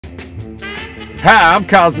Hi, I'm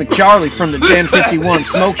Cosmic Charlie from the Den 51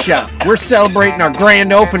 Smoke Shop. We're celebrating our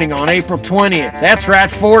grand opening on April 20th. That's right,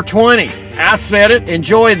 420. I said it.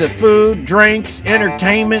 Enjoy the food, drinks,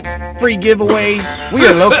 entertainment, free giveaways. We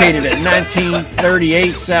are located at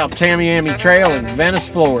 1938 South Tamiami Trail in Venice,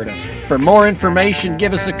 Florida. For more information,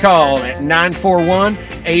 give us a call at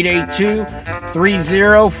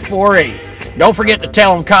 941-882-3048. Don't forget to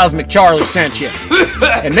tell them Cosmic Charlie sent you.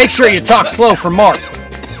 And make sure you talk slow for Mark.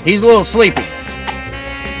 He's a little sleepy.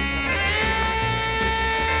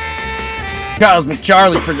 Cosmic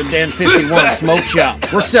Charlie for the Den 51 Smoke Shop.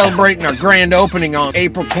 We're celebrating our grand opening on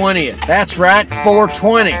April 20th. That's right,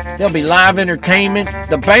 420. There'll be live entertainment,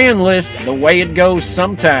 the band list, the way it goes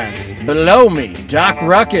sometimes. Below me, Doc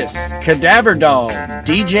Ruckus, Cadaver Doll,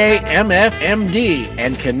 DJ MFMD,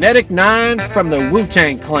 and Kinetic 9 from the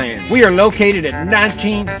Wu-Tang Clan. We are located at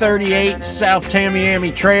 1938 South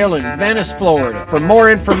Tamiami Trail in Venice, Florida. For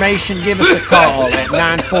more information, give us a call at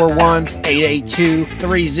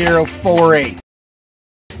 941-882-3048.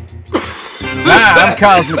 Hi, I'm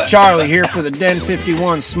Cosmic Charlie here for the Den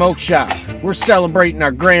 51 Smoke Shop. We're celebrating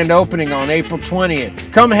our grand opening on April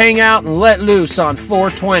 20th. Come hang out and let loose on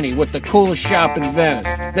 420 with the coolest shop in Venice.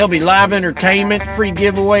 There'll be live entertainment, free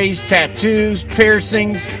giveaways, tattoos,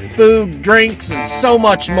 piercings, food, drinks, and so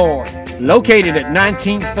much more. Located at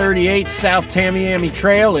 1938 South Tamiami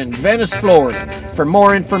Trail in Venice, Florida. For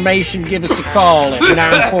more information, give us a call at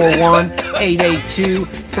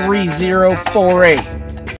 941-882-3048.